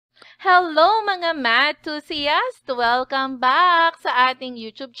Hello mga math-enthusiast! Welcome back sa ating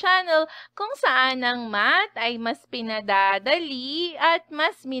YouTube channel kung saan ang math ay mas pinadadali at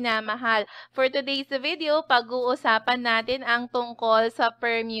mas minamahal. For today's video, pag-uusapan natin ang tungkol sa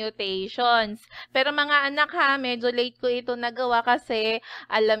permutations. Pero mga anak ha, medyo late ko ito nagawa kasi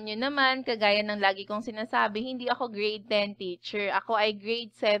alam nyo naman, kagaya ng lagi kong sinasabi, hindi ako grade 10 teacher. Ako ay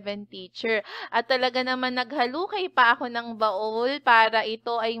grade 7 teacher. At talaga naman naghalukay pa ako ng baul para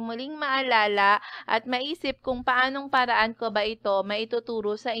ito ay muling maalala at maisip kung paanong paraan ko ba ito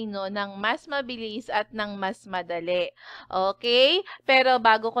maituturo sa inyo ng mas mabilis at ng mas madali. Okay? Pero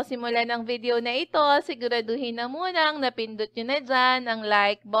bago ko simulan ang video na ito, siguraduhin na munang napindot nyo na dyan ang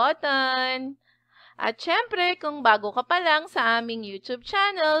like button. At syempre, kung bago ka pa lang sa aming YouTube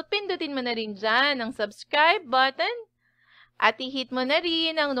channel, pindutin mo na rin dyan ang subscribe button. At i-hit mo na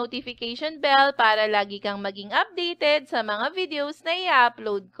rin ang notification bell para lagi kang maging updated sa mga videos na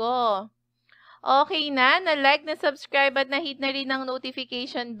i-upload ko. Okay na? Na-like, na-subscribe at na-hit na rin ang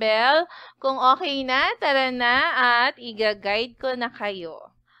notification bell? Kung okay na, tara na at i-guide ko na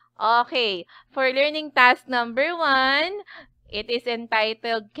kayo. Okay, for learning task number 1, it is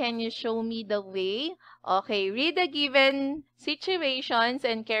entitled, Can You Show Me the Way? Okay, read the given situations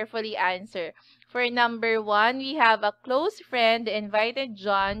and carefully answer. For number 1, we have a close friend invited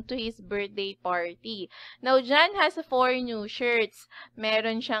John to his birthday party. Now, John has 4 new shirts.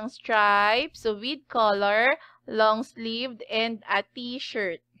 Meron siyang stripes with collar, long-sleeved, and a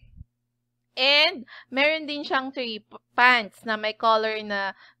t-shirt. And meron din siyang 3 pants na may color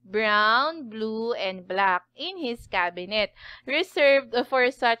na brown, blue, and black in his cabinet. Reserved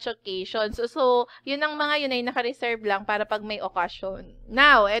for such occasions. So yun ang mga yun ay naka-reserve lang para pag may occasion.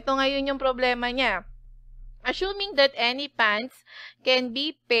 Now, eto ngayon yung problema niya. Assuming that any pants can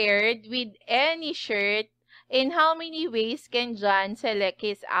be paired with any shirt, in how many ways can John select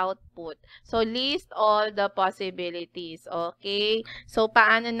his output? So, list all the possibilities. Okay? So,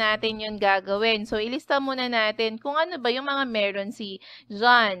 paano natin yun gagawin? So, ilista muna natin kung ano ba yung mga meron si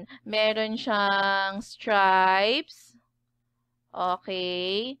John. Meron siyang stripes.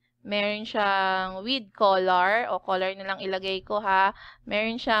 Okay? Meron siyang with collar. O, collar na lang ilagay ko ha.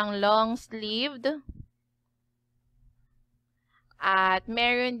 Meron siyang long-sleeved. At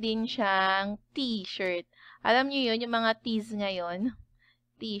meron din siyang t-shirt. Alam niyo yun, yung mga tees ngayon.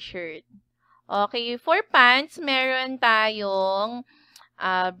 T-shirt. Okay, for pants, meron tayong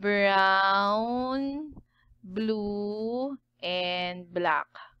brown, blue, and black.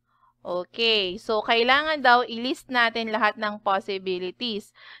 Okay, so kailangan daw ilist natin lahat ng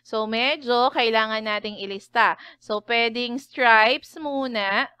possibilities. So, medyo kailangan nating ilista. So, pwedeng stripes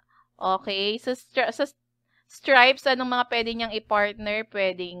muna. Okay, sa stripes, anong mga pwede niyang i-partner?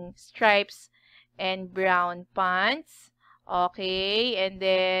 Pwedeng stripes and brown pants. Okay, and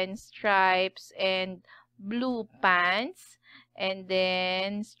then stripes and blue pants. And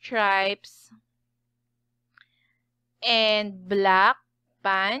then stripes and black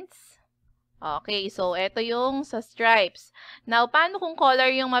pants. Okay, so ito yung sa stripes. Now, paano kung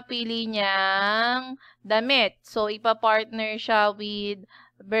color yung mapili niyang damit? So, ipa-partner siya with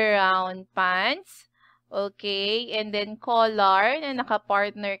brown pants. Okay, and then collar na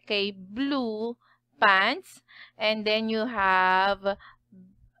naka-partner kay blue pants. And then you have,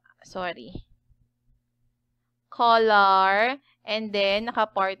 collar, and then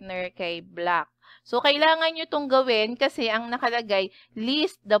naka-partner kay black. So, kailangan nyo itong gawin kasi ang nakalagay,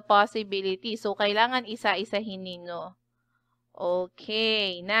 list the possibilities. So, kailangan isa-isahin ninyo.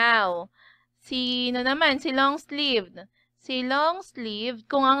 Okay, now, sino naman? Si long-sleeved. Si long-sleeved,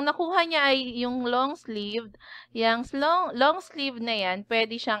 kung ang nakuha niya ay yung long-sleeved, yung long-sleeve na yan,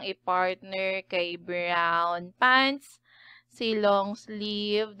 pwede siyang i-partner kay brown pants. Si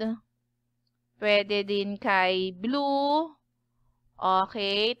long-sleeved, pwede din kay blue.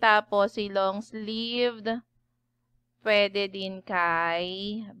 Okay, tapos si long-sleeved, pwede din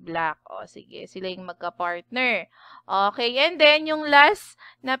kay black. O, sige, sila yung magka-partner. Okay, and then yung last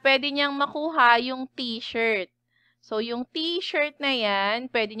na pwede niyang makuha, yung t-shirt. So, yung t-shirt na yan,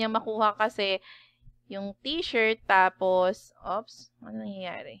 pwede niyang makuha kasi yung t-shirt tapos, oops, ano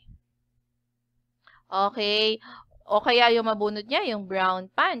nangyayari? Okay, o kaya yung mabunot niya, yung brown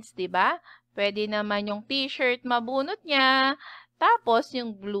pants, di ba? Pwede naman yung t-shirt mabunot niya, tapos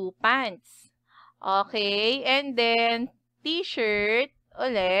yung blue pants. Okay, and then t-shirt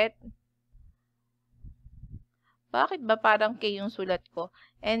ulit. Bakit ba parang K yung sulat ko?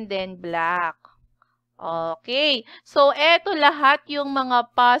 And then black. Okay. So, eto lahat yung mga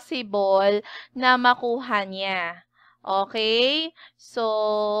possible na makuha niya. Okay?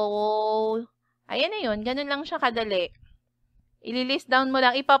 So, ayan na yun. Ganun lang siya kadali. Ililist down mo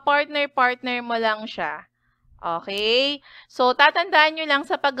lang, ipa-partner mo lang siya. Okay? So, tatandaan nyo lang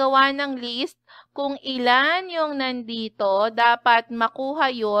sa paggawa ng list, kung ilan yung nandito, dapat makuha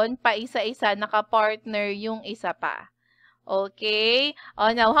yon pa isa-isa, naka-partner yung isa pa. Okay?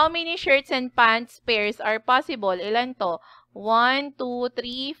 Now, how many shirts and pants pairs are possible? Ilan to? 1, 2,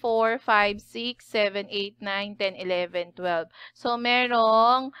 3, 4, 5, 6, 7, 8, 9, 10, 11, 12. So,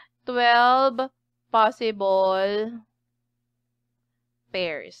 merong 12 possible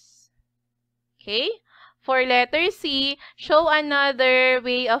pairs. Okay? For letter C, show another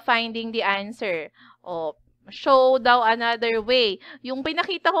way of finding the answer. Show daw another way. Yung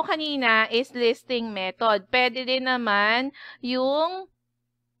pinakita ko kanina is listing method. Pwede din naman yung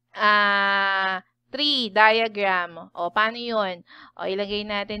tree diagram. Paano yun? Ilagay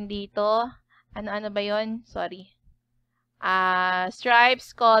natin dito. Ano ba yun? Sorry.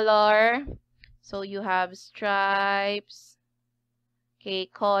 Stripes, color. So, you have stripes. Okay,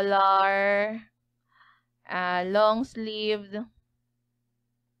 color. Long-sleeved.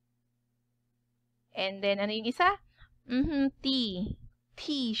 And then, ano yung isa?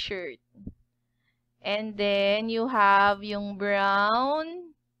 T-shirt. And then, you have yung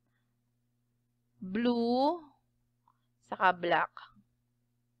brown, blue, saka black.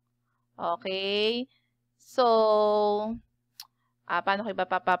 Okay? So, paano ko iba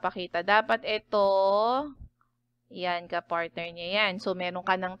papapakita? Dapat ito, yan, ka-partner niya yan. So, meron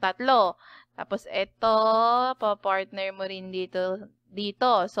ka ng 3. Tapos, ito, pa-partner mo rin dito.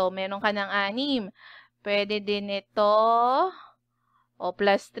 So, meron ka ng 6. Pwede din ito.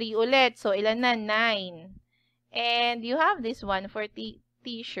 Plus 3 ulit. So, ilan na? 9. And you have this one for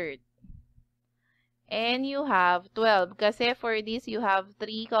t-shirt. And you have 12. Kasi for this, you have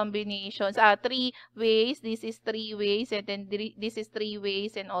 3 combinations. 3 ways. This is 3 ways. And then this is 3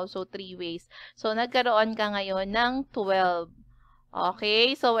 ways. And also 3 ways. So, nagkaroon ka ngayon ng 12.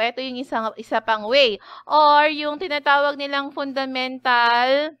 Okay? So, ito yung isa pang way. Or, yung tinatawag nilang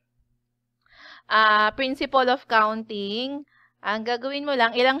fundamental principle of counting. Ang gagawin mo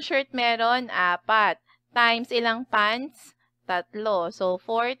lang, ilang shirt meron? 4. Times ilang pants? 3. So,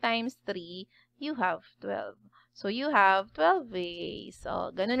 4 times 3, you have 12. So, you have 12 ways.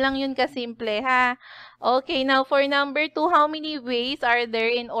 So, ganun lang yun kasimple, ha? Okay, now for number 2, how many ways are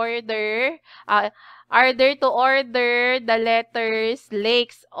there in order? Are there to order the letters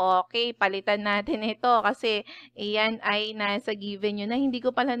lakes? Okay, palitan natin ito kasi iyan ay nasa given yun na hindi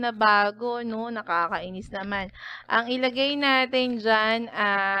ko pala nabago, no? Nakakainis naman. Ang ilagay natin dyan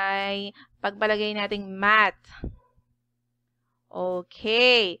ay pagpalagay nating math.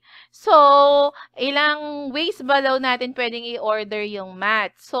 Okay. So, ilang ways ba daw natin pwedeng i-order yung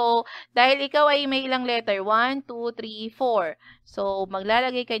math? So, dahil ikaw ay may ilang letter, 1, 2, 3, 4. So,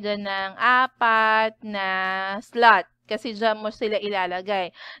 maglalagay ka dyan ng 4 na slot kasi dyan mo sila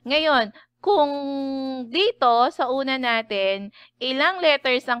ilalagay. Ngayon, kung dito sa una natin, ilang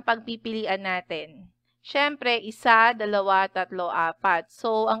letters ang pagpipilian natin? Siyempre, 1, 2, 3, 4.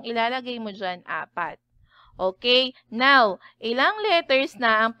 So, ang ilalagay mo dyan, 4. Okay? Now, ilang letters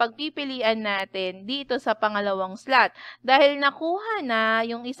na ang pagpipilian natin dito sa pangalawang slot? Dahil nakuha na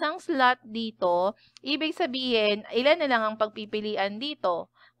yung isang slot dito, ibig sabihin, ilan na lang ang pagpipilian dito?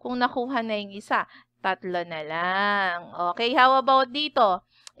 Kung nakuha na yung isa, 3 na lang. Okay? How about dito?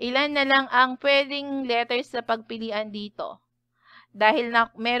 Ilan na lang ang pwedeng letters sa pagpilian dito? Dahil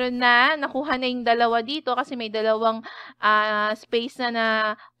meron na, nakuha na yung 2 dito kasi may 2 space na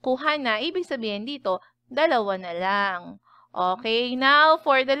nakuha na, ibig sabihin dito, 2 na lang. Okay, now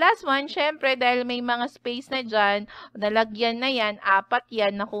for the last one, syempre dahil may mga space na dyan, nalagyan na yan, 4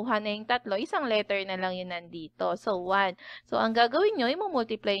 yan, nakuha na yung 3, isang letter na lang yun nandito. So, 1. So, ang gagawin nyo,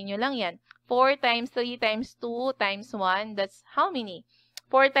 i-multiply nyo lang yan. 4 times 3 times 2 times 1, that's how many?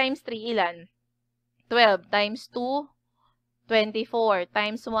 4 times 3, ilan? 12 times 2, 24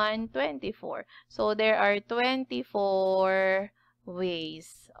 times 1, 24. So, there are 24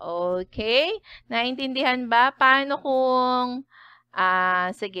 ways. Okay? Naintindihan ba? Paano kung,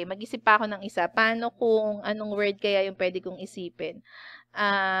 sige, mag-isip pa ako ng isa. Paano kung, anong word kaya yung pwede kong isipin?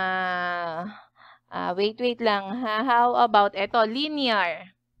 Wait lang ha. How about ito?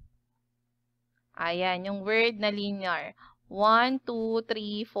 Linear. Ayan, yung word na linear. 1, 2,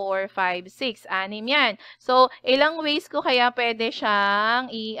 3, 4, 5, 6. 6 yan. So, ilang ways ko kaya pwede siyang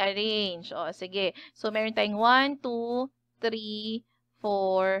i-arrange? Sige. So, meron tayong 1, 2, 3,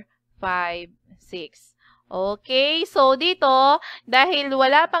 4, 5, 6. Okay, so dito, dahil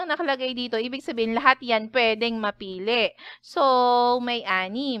wala pang nakalagay dito, ibig sabihin lahat yan pwedeng mapili. So, may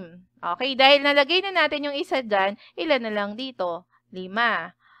 6. Okay, dahil nalagay na natin yung isa dyan, ilan na lang dito? 5.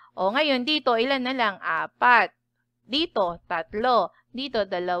 Ngayon dito, ilan na lang? 4. Dito, 3. Dito,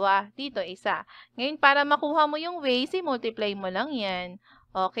 2. Dito, 1. Ngayon, para makuha mo yung ways, i-multiply mo lang yan.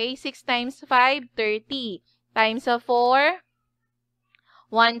 Okay, 6 times 5, 30. Times of 4,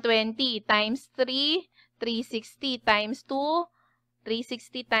 120. Times 3, 360. Times 2,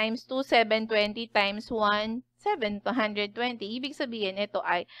 360 times 2, 720 times 1, 720. Ibig sabihin, ito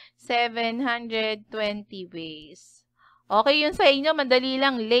ay 720 ways. Okay, yun sa inyo, madali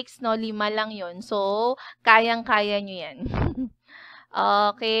lang. Legs, no? 5 lang yun. So, kayang-kaya nyo yan.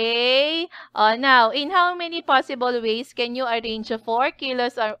 Okay. Now, in how many possible ways can you arrange 4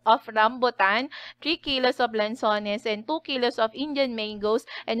 kilos of rambutan, 3 kilos of lanzones, and 2 kilos of Indian mangoes,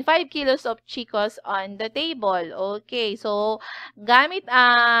 and 5 kilos of chicos on the table? Okay. So, gamit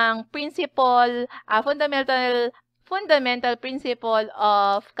ang principle, fundamental principle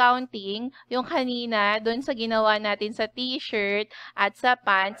of counting, yung kanina, dun sa ginawa natin sa t-shirt at sa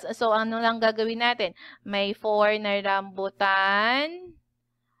pants. So, ano lang gagawin natin? May 4 na rambutan.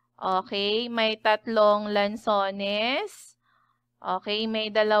 Okay. May 3 lanzones. Okay.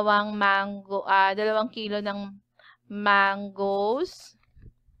 May 2 kilo ng mangoes.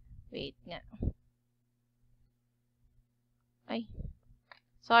 Wait nga. Ay.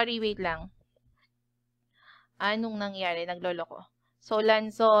 Sorry, wait lang. Anong nangyari? Nagloloko. So,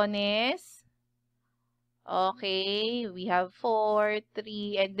 lanzones. Okay. We have 4,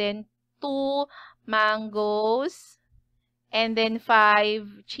 3, and then 2 mangoes. And then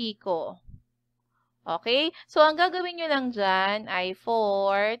 5 chico. Okay? So, ang gagawin nyo lang dyan ay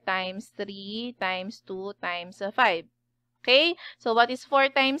 4 times 3 times 2 times 5. Okay? So, what is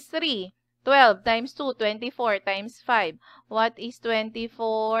 4 times 3? 12 times 2, 24 times 5. What is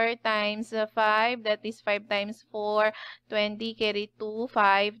 24 times 5? That is 5 times 4, 20, carry 2,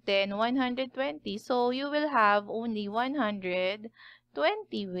 5, 10, 120. So, you will have only 120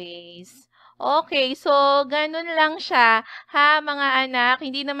 ways. Okay, so ganun lang siya, ha, mga anak.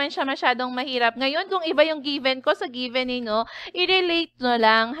 Hindi naman siya masyadong mahirap. Ngayon, kung iba yung given ko sa given ninyo, i-relate nyo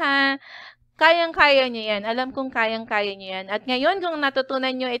lang, ha. Kayang-kaya nyo yan. Alam kong kayang-kaya nyo yan. At ngayon, kung natutunan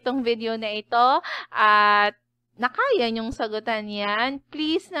nyo itong video na ito, at nakaya nyong sagutan yan,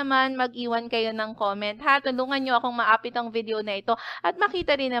 please naman mag-iwan kayo ng comment, ha? Tulungan nyo akong maapit ang video na ito at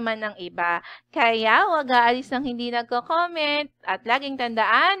makita rin naman ng iba. Kaya, huwag aalis ng hindi nagko-comment. At laging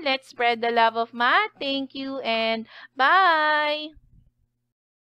tandaan, let's spread the love of math. Thank you and bye!